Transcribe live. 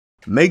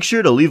Make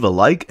sure to leave a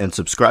like and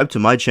subscribe to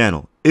my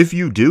channel. If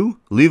you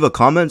do, leave a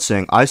comment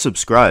saying I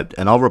subscribed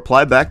and I'll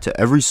reply back to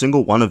every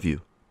single one of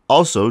you.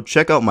 Also,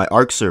 check out my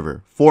ARC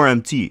server,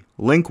 4MT,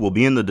 link will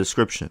be in the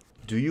description.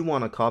 Do you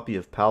want a copy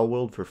of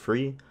Palworld for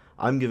free?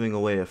 I'm giving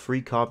away a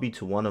free copy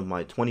to one of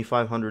my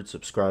 2,500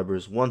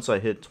 subscribers once I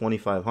hit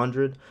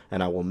 2,500,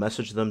 and I will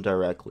message them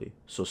directly.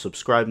 So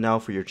subscribe now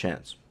for your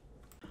chance.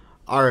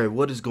 Alright,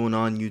 what is going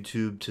on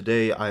YouTube?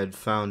 Today I had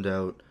found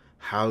out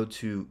how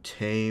to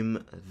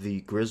tame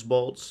the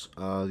Grizzbolts.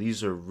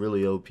 These are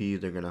really OP.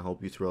 They're going to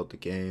help you throughout the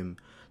game.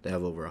 They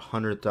have over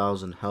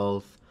 100,000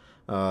 health.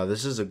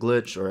 This is a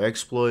glitch or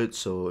exploit,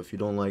 so if you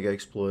don't like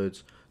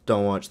exploits,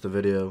 don't watch the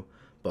video.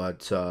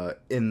 But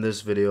in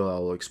this video, I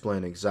will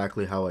explain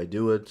exactly how I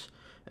do it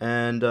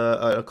and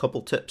a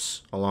couple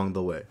tips along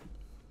the way.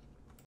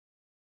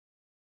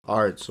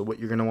 Alright, so what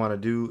you're going to want to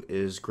do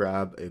is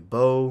grab a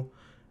bow,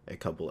 a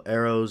couple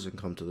arrows, and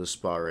come to this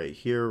spot right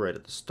here, right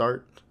at the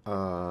start.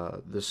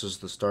 This is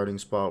the starting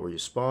spot where you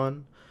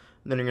spawn.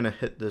 And then you're going to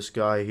hit this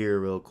guy here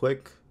real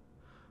quick.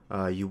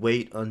 You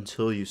wait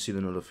until you see the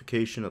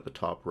notification at the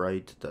top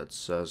right that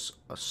says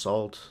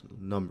assault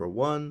number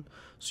 1.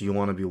 So you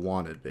want to be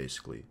wanted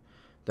basically.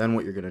 Then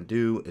what you're going to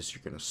do is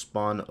you're going to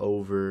spawn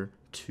over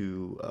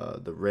to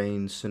the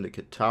Rayne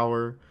Syndicate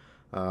Tower.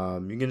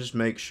 You can just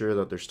make sure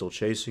that they're still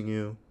chasing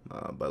you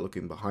by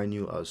looking behind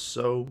you as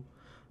so.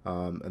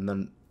 And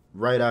then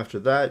right after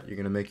that, you're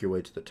going to make your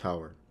way to the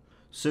tower.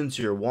 Since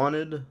you're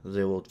wanted,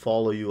 they will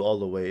follow you all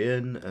the way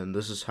in, and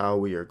this is how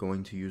we are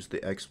going to use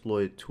the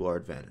exploit to our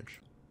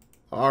advantage.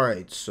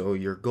 Alright, so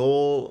your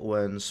goal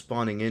when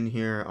spawning in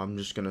here, I'm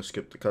just going to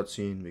skip the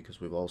cutscene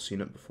because we've all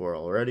seen it before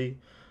already.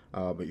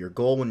 But your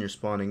goal when you're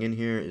spawning in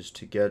here is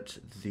to get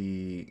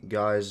the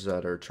guys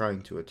that are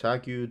trying to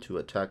attack you to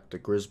attack the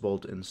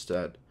Grizzbolt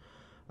instead.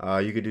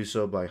 You could do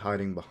so by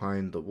hiding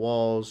behind the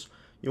walls.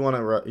 You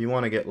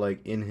want to get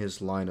like in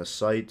his line of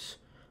sight.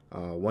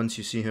 Once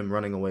you see him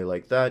running away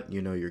like that,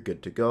 you know you're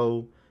good to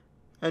go,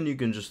 and you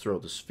can just throw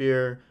the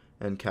sphere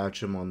and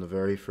catch him on the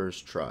very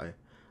first try.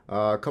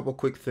 A couple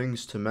quick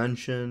things to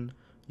mention.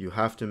 You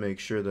have to make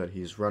sure that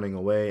he's running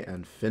away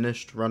and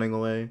finished running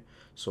away.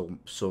 So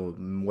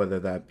whether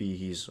that be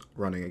he's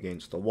running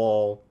against the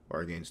wall or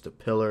against a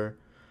pillar,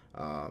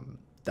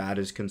 that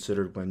is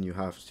considered when you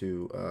have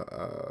to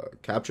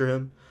capture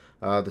him.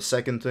 The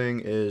second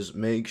thing is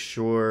make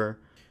sure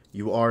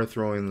you are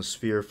throwing the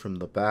sphere from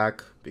the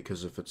back,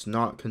 because if it's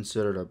not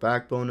considered a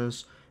back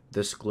bonus,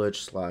 this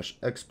glitch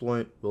 /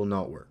 exploit will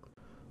not work.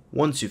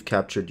 Once you've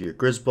captured your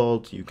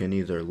Grizzbolt, you can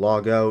either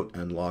log out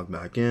and log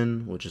back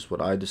in, which is what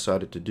I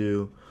decided to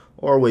do,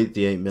 or wait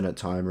the 8-minute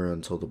timer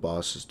until the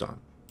boss is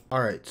done.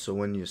 Alright, so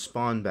when you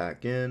spawn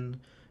back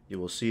in, you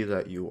will see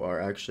that you are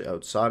actually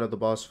outside of the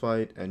boss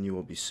fight, and you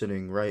will be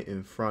sitting right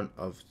in front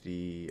of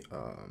the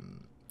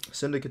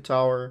Syndicate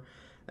Tower,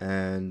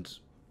 and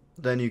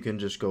then you can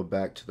just go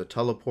back to the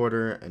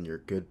teleporter and you're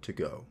good to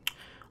go.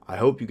 I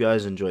hope you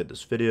guys enjoyed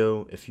this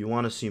video. If you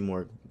want to see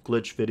more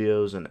glitch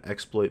videos and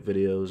exploit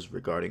videos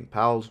regarding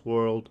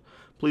Palworld,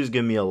 please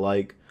give me a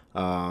like.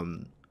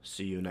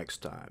 See you next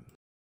time.